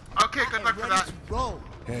 Okay, good luck for that.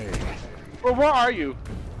 Hey. Well, where are you?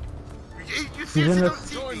 You seriously don't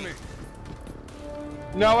see me.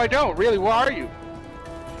 No, I don't. Really, where are you?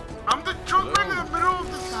 I'm the junkrat in the middle of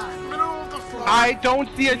the floor. I don't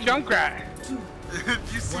see a junkrat.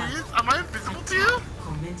 You serious? Am I invisible to you?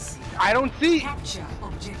 I don't see.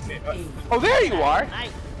 Oh, there you are.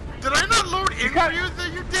 Did I not load in for you,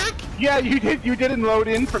 then you dick? Yeah, you did. You didn't load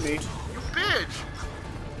in for me. You bitch.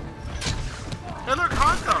 Hey, look,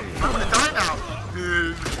 Honda. I'm gonna die now.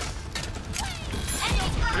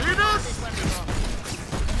 Venus?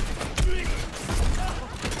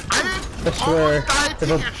 I almost died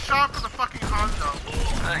taking a shot from the fucking Honda.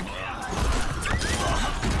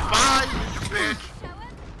 Bye, you bitch.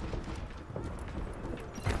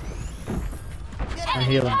 I'm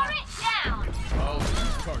healing.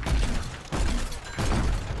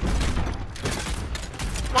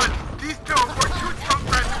 What? These two, we're two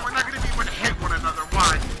junkrats and we're not gonna be able to hit one another.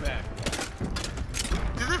 Why?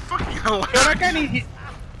 This is fucking hilarious.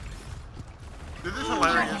 This is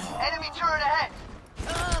hilarious. Enemy turret ahead.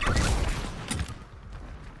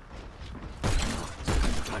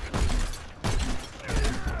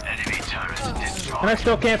 Enemy turret destroyed. And I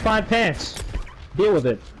still can't find pants. Deal with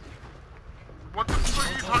it. What the fuck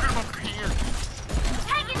are you talking about pants?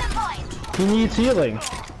 Taking the point. He needs healing.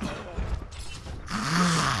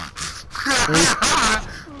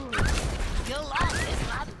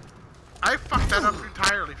 I fucked that up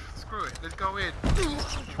entirely. Screw it. Let's go in.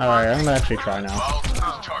 Alright, I'm gonna actually try now. Alright.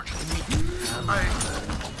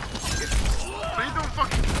 Please don't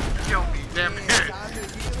fucking kill me, damn it.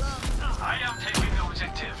 I am taking the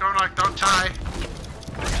objective. Shonak, don't die.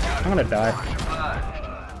 I'm gonna die.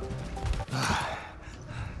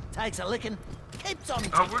 Takes a licking. Keeps on.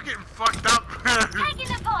 Oh, we're getting fucked up. Taking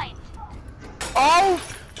the point. Oh,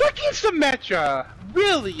 fucking Symmetra!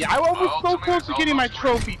 Really? I was so close to getting my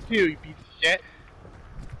trophy too, you piece of shit.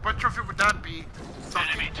 What trophy would that be?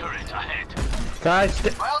 Enemy turret ahead. Guys,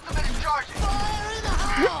 My ultimate is charging.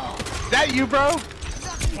 Is that you, bro?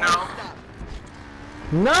 No.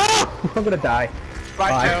 no! I'm gonna die. Bye,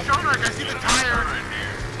 Bye. Joe. Shonak, I see the tire.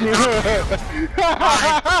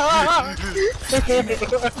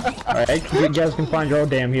 Alright, you guys can find your own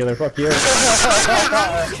damn healer. Fuck you. I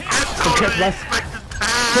totally expected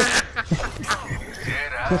that.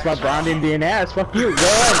 Since my branding being ass, fuck you.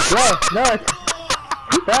 Go no.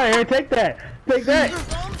 Alright, here, take that. Take that.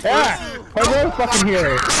 Yeah, my own fucking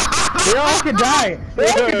healer. They all can die. They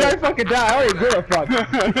all can die, fucking die. I don't even give a fuck.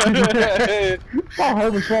 My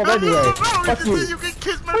home is fault anyway. Fuck you. You can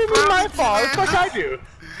kiss my What do you mean my brownie, fault? man. What the fuck I do?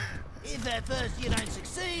 If at first you don't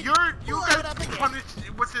succeed, You we'll guys load up again. punished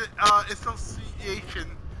with the association.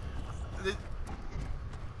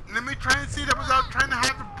 Let me try and see that without trying to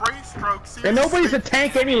have a brain stroke. Seriously. And nobody's a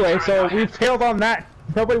tank anyway, so we failed on that.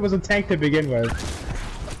 Nobody was a tank to begin with.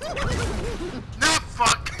 Nah,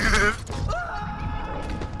 fuck.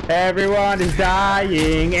 Everyone is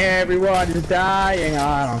dying. Everyone is dying.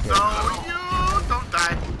 I don't care. No, you don't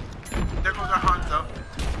die. There goes our Hanzo.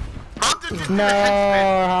 Hanzo just No,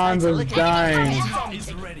 Hanzo's dying.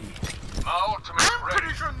 Is ready. My ultimate I'm ready.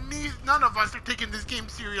 pretty sure none of us are taking this game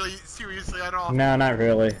seriously at all. No, not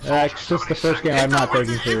really. That's just the first game I'm not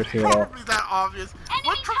taking seriously at all. It's probably that obvious.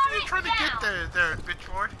 What trophy are you trying to get there, bitch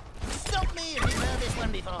boy? Stop me if you've heard this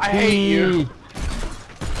one before. I hate you.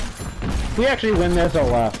 If we actually win this, oh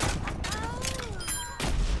wow.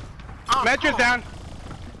 Oh, Metra's cool. down.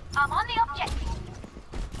 I'm on the objective.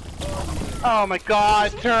 Oh my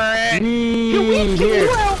god, turret! Can Here.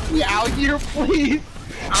 you help me out here, please?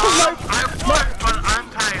 I would, but I'm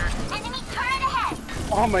tired. Enemy turret ahead.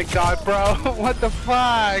 Oh my god, bro. What the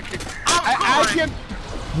fuck? I course. can.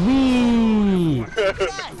 Wee.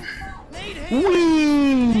 Need healing.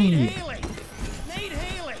 Wee. Need healing. Need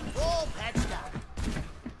healing. All patched up.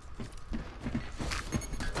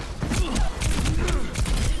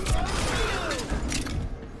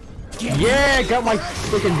 Yeah, got my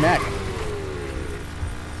freaking neck.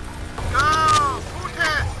 Go!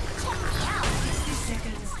 Putin! 60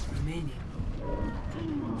 seconds remaining.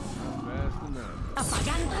 Fast enough.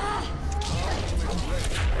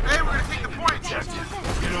 Hey, we're gonna take the point!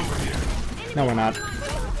 Get over here. No, we're not.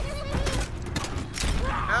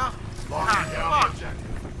 Hell? Fuck!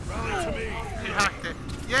 Rally to me. He hacked it.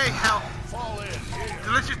 Yay, hell! Fall in.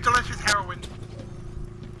 Here. Delicious heroin.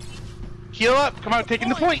 heal up. Come on, taking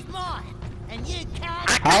the point. Mine. And you can't.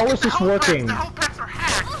 How is this working? The whole packs are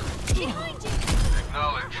hacked!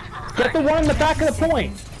 Acknowledged. Get the one in the back of the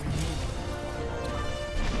point.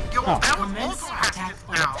 Yo, Oh. that was Commence also hacked attack just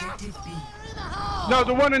on now. objective B. No,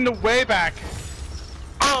 the one in the way back.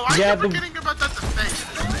 Oh, I Yeah, keep forgetting about that thing.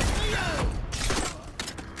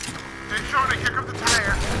 Hey, Shona, here comes the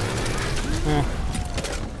tire.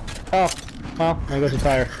 Oh, well, there goes the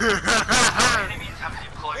tire. Enemies have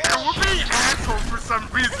deployed. Yeah, we're being assholes for some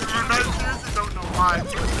reason. I seriously don't know why.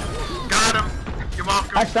 Got him. You're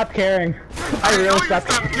welcome. I stopped caring. I know really you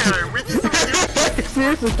stopped stopped caring. caring. We need some caring.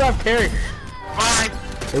 Seriously, stop caring. Fine.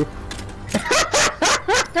 Oop.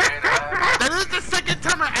 That is the second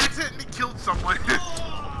time I accidentally killed someone.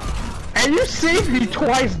 And you saved me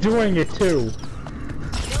twice doing it too.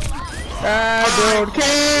 I don't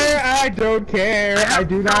care. I don't care. I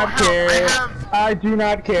do not help. care. I do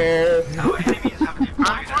not care. Our enemies have deployed.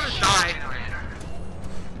 I'm gonna die.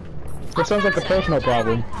 That sounds like a personal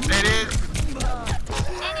problem. It is.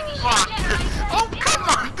 Fuck. Oh, come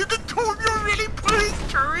on. Did the two of you really put his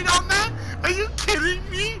turret on that? Are you kidding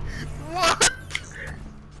me? What?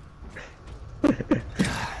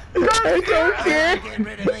 I don't care.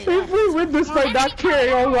 If we win this by not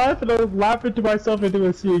caring, I'll laugh and I'll laugh into myself into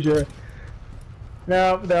a seizure.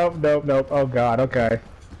 Nope. Oh god, okay.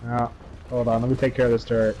 Hold on, let me take care of this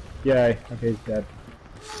turret. Yay, okay, he's dead.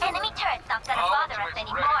 Enemy turret's not gonna bother us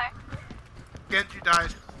anymore. Genji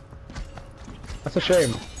died. That's a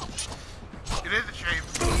shame. It is a shame.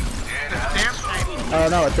 It's a damn shame. Oh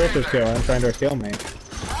no, a tracer's killing. I'm trying to kill me.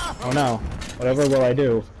 Oh no. Whatever will I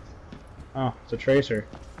do? Oh, it's a tracer.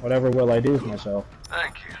 Whatever will I do with myself?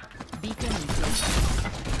 Thank you.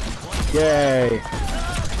 Yay!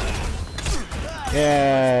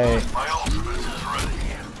 Yay! My ultimate is ready.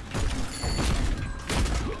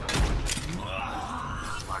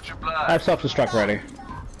 I have self-destruct ready.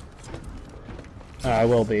 I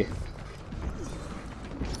will be.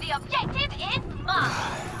 The objective is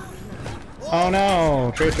mine. Oh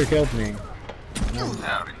no! Tracer killed me.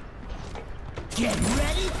 Howdy. Get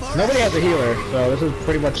ready for Nobody has a healer, so this is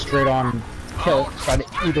pretty much straight on kill. Try to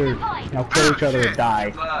either, kill each other or die.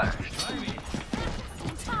 Bye.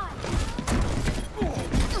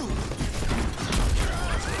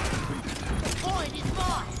 point is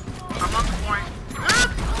mine. I'm on the point.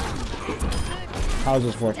 How's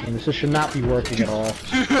this working? This should not be working at all.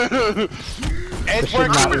 It's should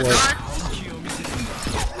working. not work.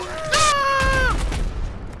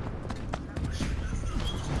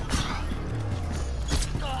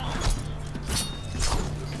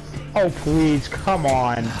 Oh please, come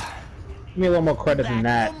on. Give me a little more credit than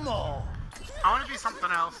that. More. I want to be something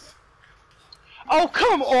else. Oh,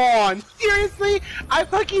 come on! Seriously? I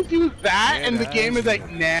fucking do that and the game is like,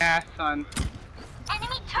 nah, son. Enemy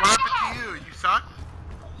What turret happened ahead. to you? You suck?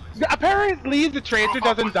 Apparently the Tracer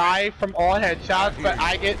doesn't die from all headshots, but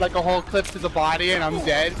I get like a whole clip to the body and I'm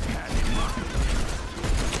dead.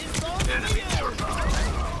 Enemy turret.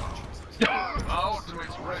 My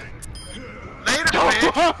ultimate's ready. Later,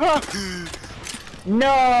 bitch.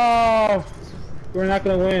 No! We're not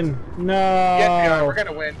gonna win. No! Yes, we are. We're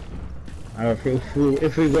gonna win.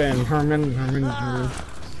 If we win, Herman,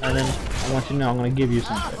 I want you to know I'm gonna give you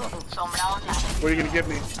something. What are you gonna give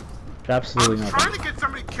me? Absolutely I'm nothing. trying to get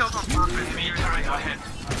somebody killed on purpose. Enemy turret ahead.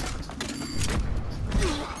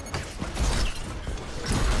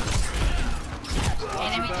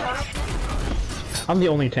 Enemy turret. I'm the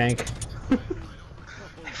only tank.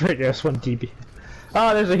 I just one DB.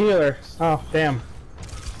 Oh, there's a healer. Oh, damn.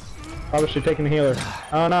 Probably should have taken the healer.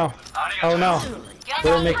 Oh no. Oh no.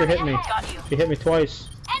 Didn't make her hit me. She hit me twice.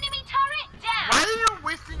 Enemy turret down. Why are you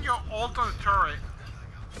wasting your ult on the turret?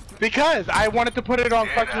 Because I wanted to put it on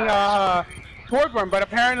fucking Torbjorn, but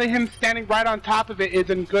apparently him standing right on top of it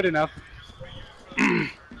isn't good enough.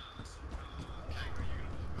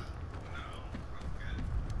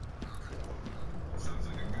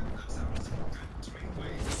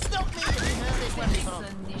 Stop me if you heard it when we go.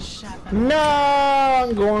 No,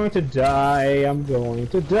 I'm going to die. I'm going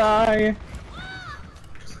to die.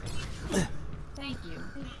 Thank you.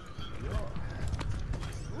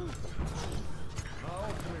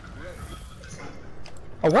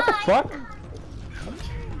 Oh, what the fuck?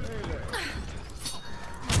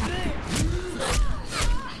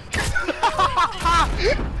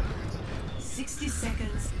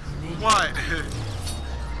 What?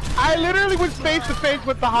 I literally was face to face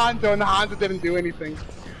with the Hanzo and the Hanzo didn't do anything.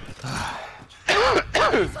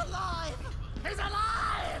 He's alive! He's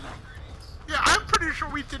alive! Yeah, I'm pretty sure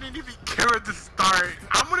we didn't even care at the start.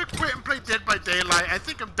 I'm gonna quit and play Dead by Daylight. I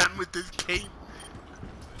think I'm done with this game.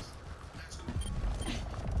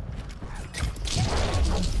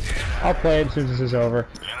 I'll play it as soon as this is over.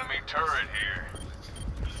 Enemy turret here.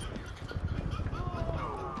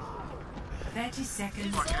 30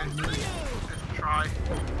 seconds. Fuck it. Let's try.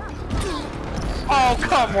 Oh,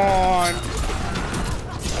 come on!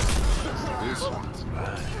 This one's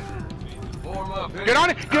mine. Form up. Get on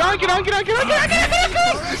it! Get on it! Get on it! Get on it! Get on it! Get on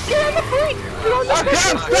it! Get on the point! Get on the point!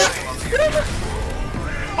 Get on the...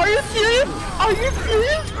 Are you serious? Are you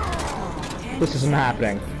serious? This isn't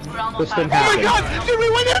happening. This didn't Oh my happen. god! Did we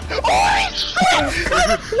win this? Holy shit!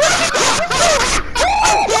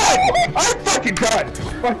 I'm fucking done!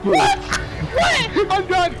 Fuck you! What? I'm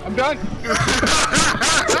done! I'm done!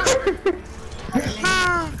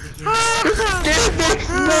 This makes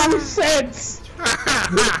no sense!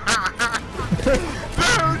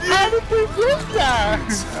 How did we do that?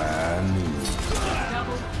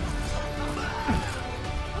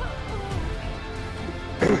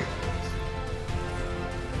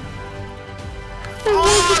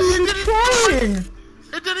 Trying!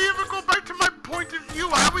 It didn't even go back to my point of view.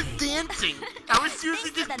 I was dancing. I was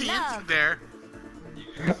seriously just dancing there.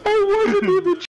 I wasn't even